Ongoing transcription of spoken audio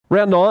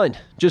Round 9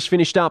 just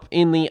finished up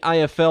in the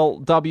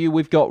AFLW.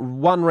 We've got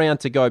one round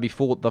to go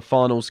before the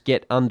finals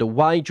get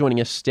underway. Joining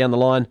us down the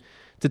line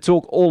to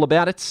talk all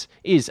about it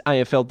is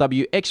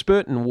AFLW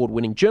expert and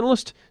award-winning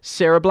journalist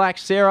Sarah Black.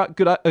 Sarah,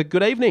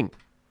 good evening.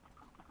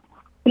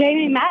 Good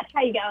evening, Matt. How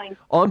are you going?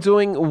 I'm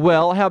doing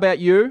well. How about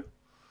you?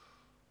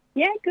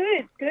 Yeah,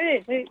 good.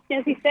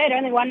 As you said,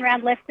 only one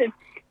round left of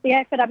the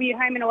AFLW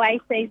home and away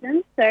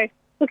season, so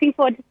looking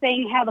forward to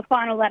seeing how the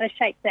final ladder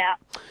shakes out.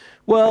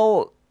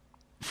 Well,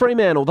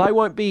 Fremantle, they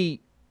won't be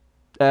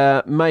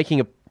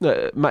making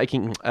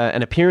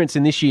an appearance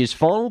in this year's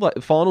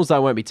finals. They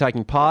won't be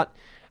taking part.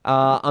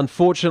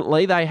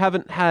 Unfortunately, they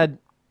haven't had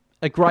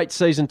a great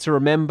season to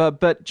remember,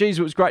 but geez,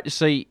 it was great to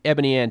see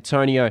Ebony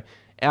Antonio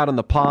out on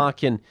the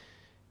park and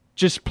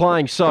just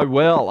playing so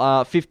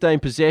well.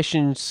 15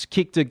 possessions,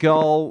 kicked a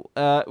goal.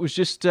 It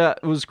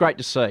was great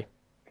to see.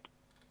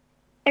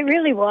 It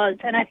really was,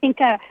 and I think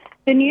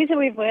the news that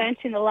we've learnt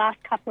in the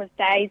last couple of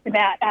days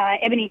about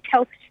Ebony's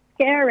health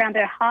scare around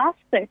her half.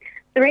 So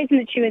the reason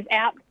that she was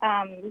out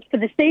for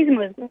the season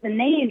was a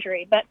knee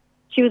injury, but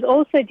she was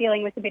also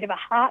dealing with a bit of a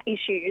heart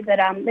issue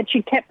that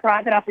she kept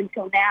private up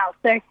until now.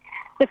 So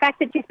the fact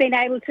that she's been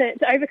able to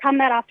overcome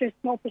that after a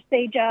small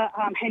procedure,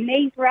 her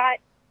knee's right,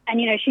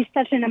 and, she's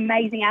such an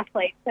amazing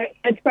athlete. So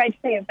it's great to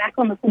see her back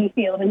on the footy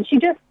field, and she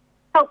just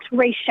helped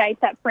reshape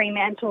that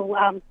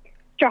Fremantle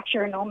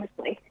structure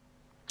enormously.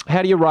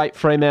 How do you rate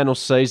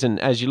Fremantle's season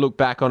as you look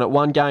back on it?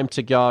 One game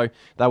to go.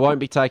 They won't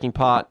be taking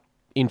part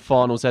in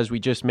finals, as we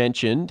just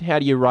mentioned. How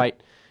do you rate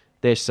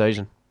their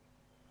season?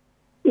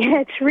 Yeah,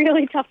 it's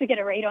really tough to get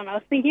a read on. I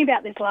was thinking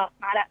about this last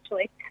night,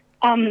 actually.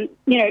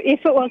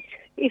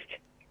 If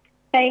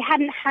they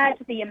hadn't had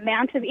the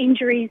amount of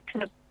injuries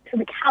to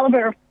the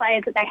calibre of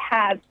players that they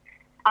have,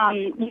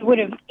 you would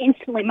have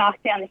instantly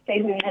marked down this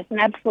season as an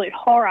absolute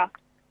horror.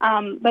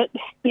 But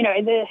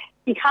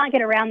you can't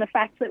get around the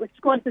fact that with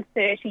squads of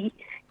 30,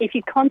 if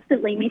you're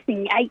constantly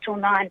missing 8 or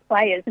 9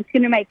 players, it's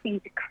going to make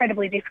things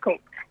incredibly difficult.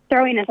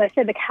 Throw in, as I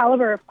said, the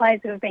calibre of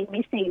players who have been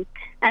missing,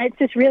 and it's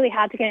just really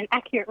hard to get an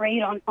accurate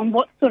read on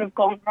what's sort of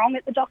gone wrong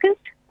at the Dockers.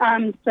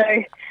 So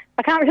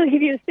I can't really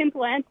give you a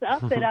simple answer,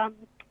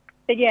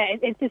 but yeah,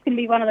 it's just going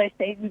to be one of those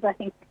seasons, I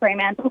think, for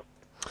Fremantle.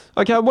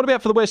 Okay, what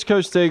about for the West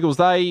Coast Eagles?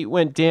 They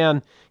went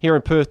down here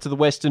in Perth to the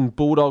Western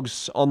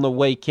Bulldogs on the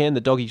weekend.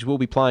 The Doggies will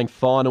be playing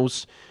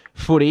finals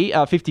footy.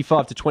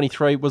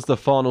 55-23 was the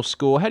final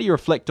score. How do you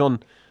reflect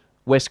on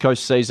West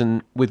Coast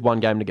season with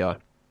one game to go?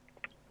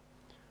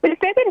 With a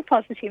fair bit of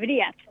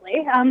positivity,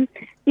 actually.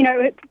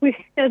 There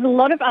was a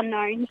lot of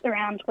unknowns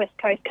around West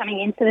Coast coming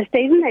into the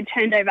season. They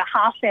turned over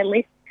half their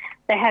list.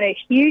 They had a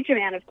huge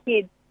amount of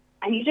kids,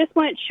 and you just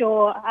weren't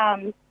sure,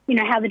 how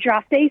the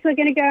draftees were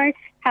going to go,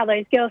 how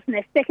those girls in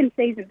their second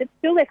season, but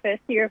still their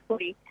first year of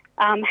footy,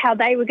 how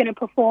they were going to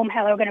perform,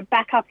 how they were going to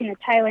back up in the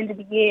tail end of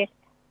the year.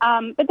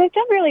 But they've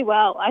done really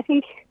well. I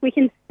think we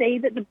can see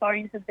that the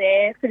bones are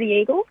there for the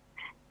Eagles.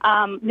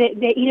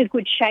 They're in a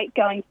good shape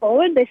going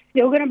forward. There's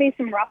still going to be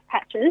some rough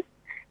patches,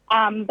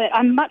 but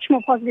I'm much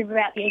more positive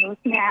about the Eagles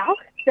now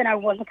than I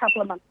was a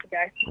couple of months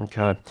ago.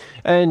 Okay.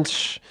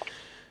 And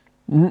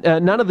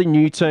none of the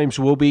new teams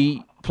will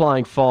be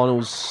playing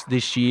finals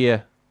this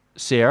year,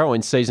 Sarah, or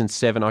in Season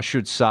 7, I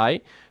should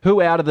say.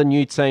 Who out of the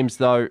new teams,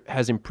 though,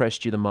 has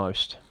impressed you the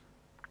most?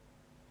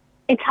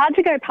 It's hard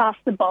to go past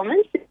the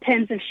Bombers in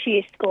terms of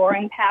sheer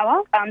scoring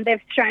power.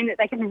 They've shown that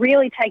they can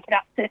really take it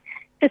up to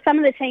some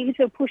of the teams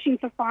who are pushing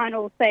for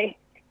finals. They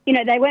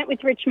went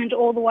with Richmond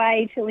all the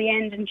way till the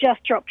end and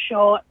just dropped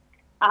short.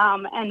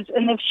 And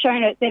they've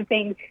shown that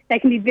they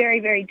can be very,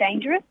 very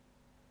dangerous.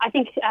 I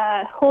think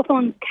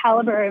Hawthorn's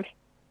calibre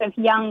of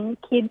young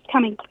kids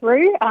coming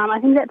through, I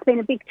think that's been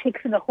a big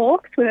tick for the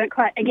Hawks. We weren't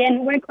quite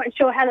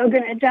sure how they were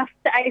going to adjust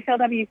to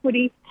AFLW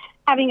footy,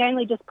 having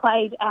only just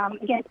played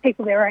against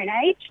people their own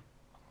age.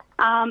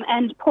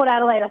 And Port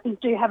Adelaide, I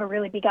think, do have a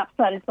really big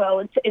upside as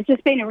well. It's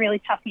just been a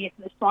really tough year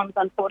for the Swans,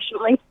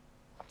 unfortunately.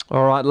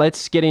 All right,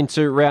 let's get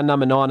into round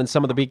number 9 and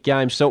some of the big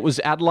games. So it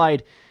was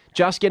Adelaide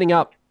just getting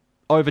up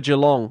over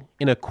Geelong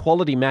in a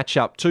quality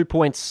matchup. 2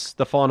 points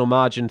the final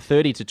margin,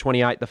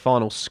 30-28 the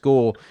final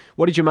score.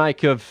 What did you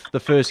make of the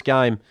first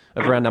game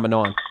of round number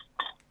 9?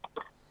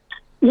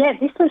 Yeah,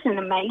 this was an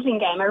amazing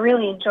game. I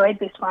really enjoyed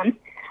this one.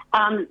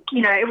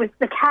 It was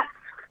the Cats.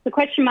 The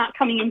question mark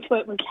coming into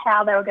it was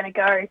how they were going to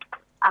go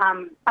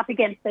up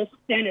against their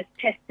sternest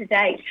test to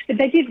date. But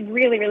they did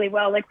really, really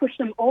well. They pushed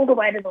them all the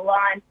way to the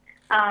line.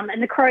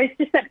 And the Crows,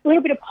 just that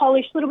little bit of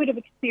polish, little bit of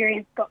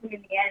experience got them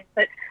in the end.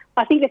 But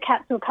I think the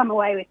Cats will come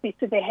away with this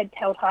with their heads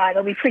held high.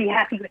 They'll be pretty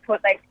happy with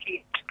what they've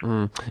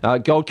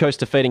achieved. Gold Coast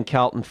defeating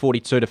Carlton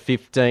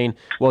 42-15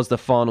 was the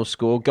final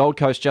score. Gold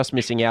Coast just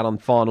missing out on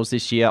finals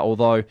this year,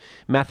 although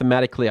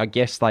mathematically I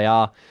guess they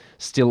are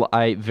still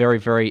a very,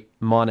 very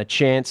minor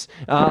chance.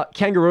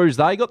 Kangaroos,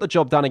 they got the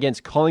job done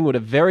against Collingwood. A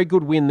very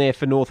good win there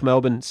for North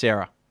Melbourne,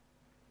 Sarah.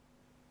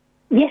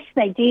 Yes,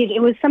 they did.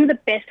 It was some of the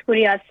best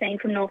footy I've seen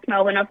from North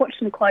Melbourne. I've watched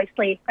them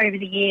closely over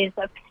the years.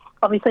 I've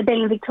obviously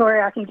been in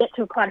Victoria. I can get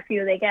to quite a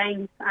few of their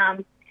games.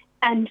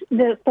 And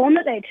the form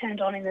that they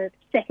turned on in the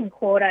second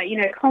quarter,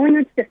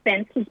 Collingwood's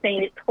defence has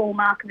been its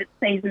hallmark of its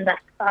season thus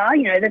far.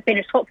 They've been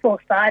a top four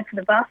side for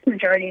the vast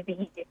majority of the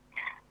year.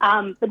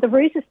 But the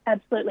Roosters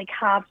absolutely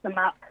carved them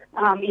up.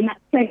 In that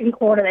second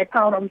quarter, they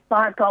piled on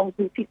 5 goals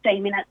in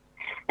 15 minutes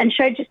and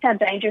showed just how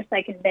dangerous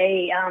they can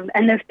be.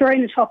 And they've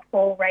thrown the top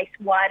four race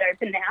wide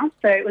open now.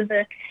 So it was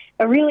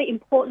a really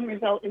important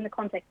result in the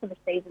context of the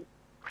season.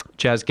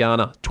 Jazz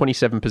Garner,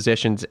 27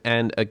 possessions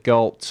and a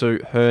goal to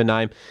her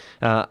name.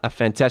 A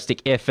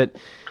fantastic effort.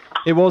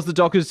 It was the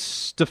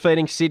Dockers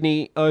defeating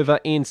Sydney over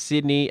in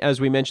Sydney. As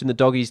we mentioned, the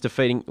Doggies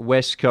defeating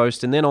West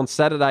Coast. And then on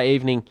Saturday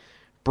evening,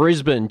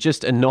 Brisbane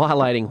just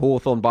annihilating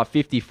Hawthorn by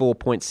 54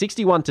 points.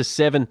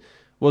 61-7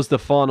 was the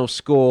final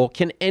score.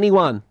 Can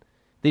anyone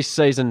this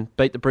season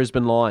beat the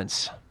Brisbane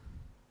Lions?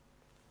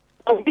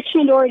 Well,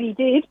 Richmond already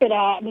did, but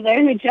they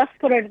only just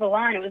got over the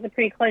line. It was a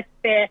pretty close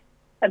affair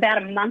about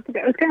a month ago.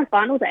 It was grand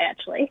final day,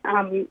 actually,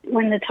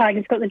 when the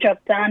Tigers got the job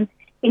done.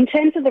 In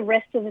terms of the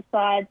rest of the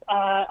sides,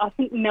 I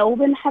think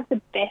Melbourne have the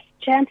best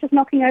chance of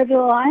knocking over the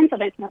Lions. I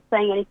don't not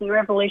saying anything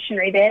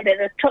revolutionary there. They're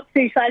the top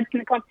 2 sides in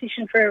the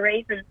competition for a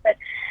reason. But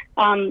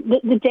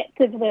the depth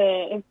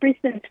of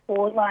Brisbane's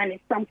forward line is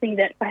something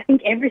that I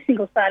think every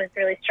single side has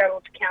really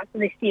struggled to counter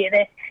this year.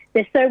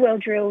 They're so well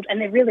drilled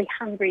and they're really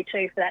hungry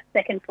too for that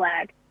second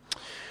flag.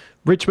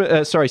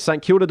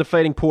 St Kilda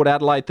defeating Port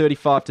Adelaide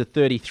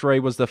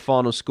 35-33 was the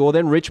final score.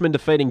 Then Richmond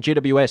defeating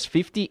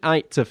GWS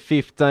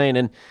 58-15.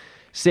 And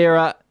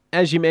Sarah,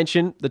 as you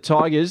mentioned, the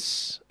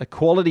Tigers, a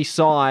quality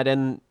side,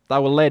 and they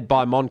were led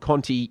by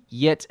Monconti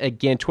yet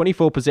again.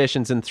 24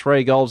 possessions and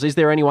 3 goals. Is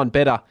there anyone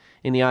better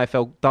in the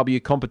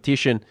AFLW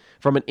competition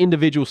from an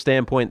individual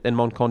standpoint than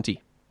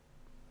Monconti?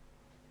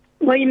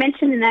 Well, you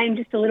mentioned the name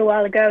just a little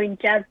while ago in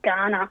Jazz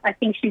Garner. I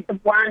think she's the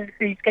one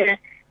who's going to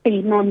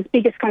be Mon's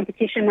biggest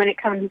competition when it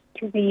comes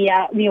to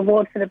the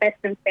award for the best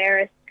and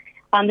fairest.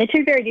 They're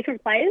 2 very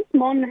different players.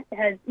 Mon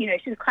has,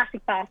 she's a classic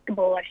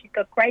basketballer. She's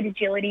got great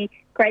agility,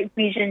 great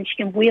vision. She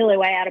can wheel her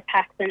way out of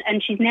packs,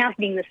 and she's now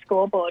hitting the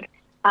scoreboard.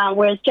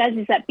 Whereas Jazz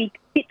is that bit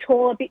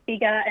taller, a bit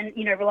bigger, and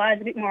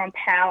relies a bit more on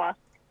power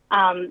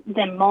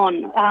than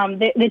Mon.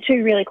 They're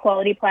 2 really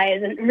quality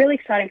players, and really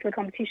exciting for the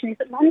competition is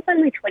that Mon's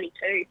only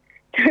 22.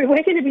 So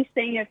we're going to be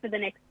seeing her for the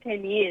next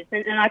 10 years,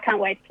 and I can't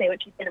wait to see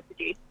what she's going to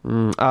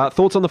produce.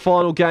 Thoughts on the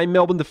final game?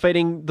 Melbourne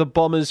defeating the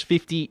Bombers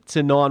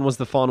 50-9 was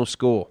the final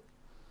score.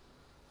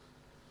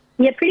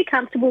 Yeah, pretty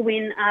comfortable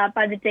win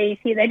by the D's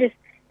here. They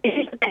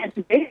had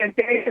a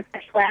very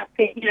professional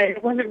outfit. There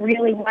wasn't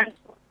really one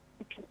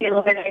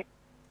particular. It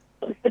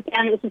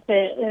was just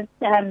a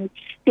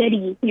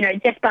steady,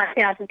 death by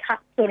 1,000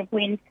 cuts sort of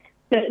win.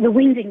 The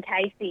wins in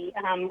Casey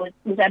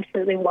was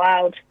absolutely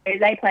wild.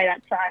 They play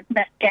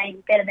that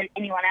game better than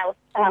anyone else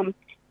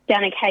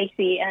down in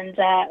Casey, and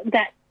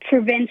that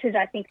prevented,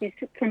 I think, this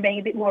from being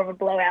a bit more of a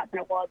blowout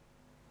than it was.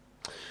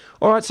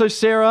 All right, so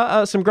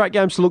Sarah, some great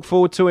games to look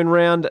forward to in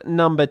round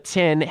number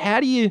 10. How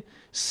do you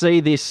see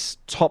this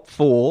top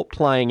 4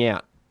 playing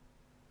out?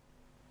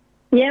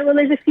 Yeah, well,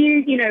 there's a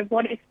few,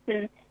 what ifs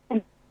and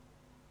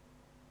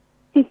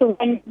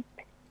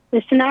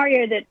the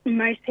scenario that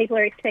most people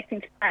are expecting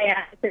to play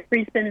out is that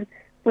Brisbane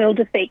will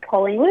defeat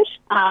Collingwood,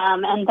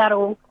 and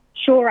that'll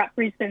shore up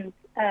Brisbane's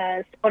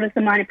spot as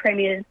the minor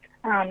premiers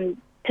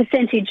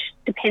percentage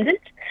dependent,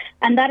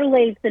 and that'll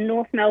leave the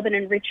North Melbourne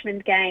and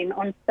Richmond game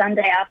on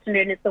Sunday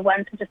afternoon as the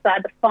one to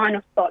decide the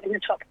final spot in the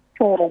top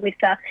 4, with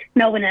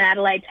Melbourne and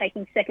Adelaide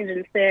taking 2nd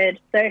and 3rd.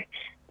 So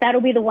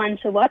that'll be the one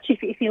to watch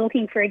if you're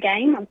looking for a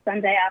game on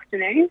Sunday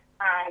afternoon.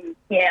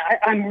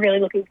 I'm really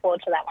looking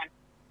forward to that one.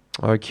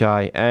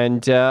 Okay,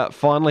 and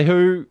finally,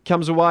 who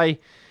comes away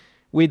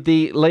with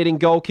the leading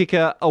goal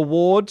kicker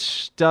award?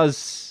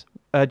 Does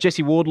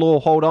Jessie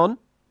Wardlaw hold on?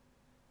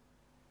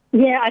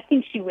 Yeah, I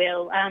think she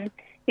will.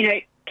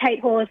 Kate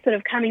Hall is sort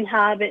of coming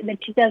hard, but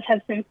she does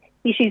have some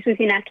issues with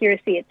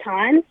inaccuracy at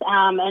times.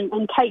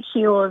 And Kate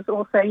Sheila is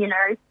also,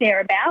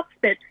 thereabouts,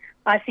 but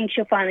I think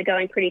she'll find it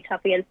going pretty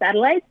tough against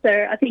Adelaide.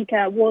 So I think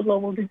Wardlaw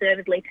will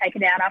deservedly take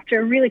it out after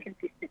a really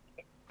consistent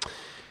year.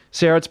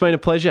 Sarah, it's been a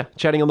pleasure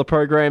chatting on the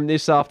program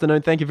this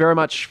afternoon. Thank you very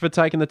much for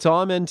taking the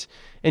time, and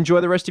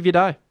enjoy the rest of your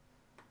day.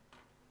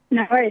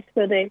 No worries,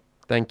 will do.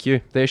 Thank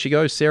you. There she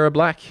goes, Sarah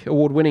Black,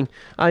 award-winning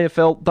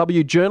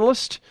AFLW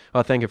journalist.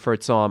 I thank her for her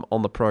time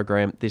on the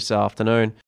program this afternoon.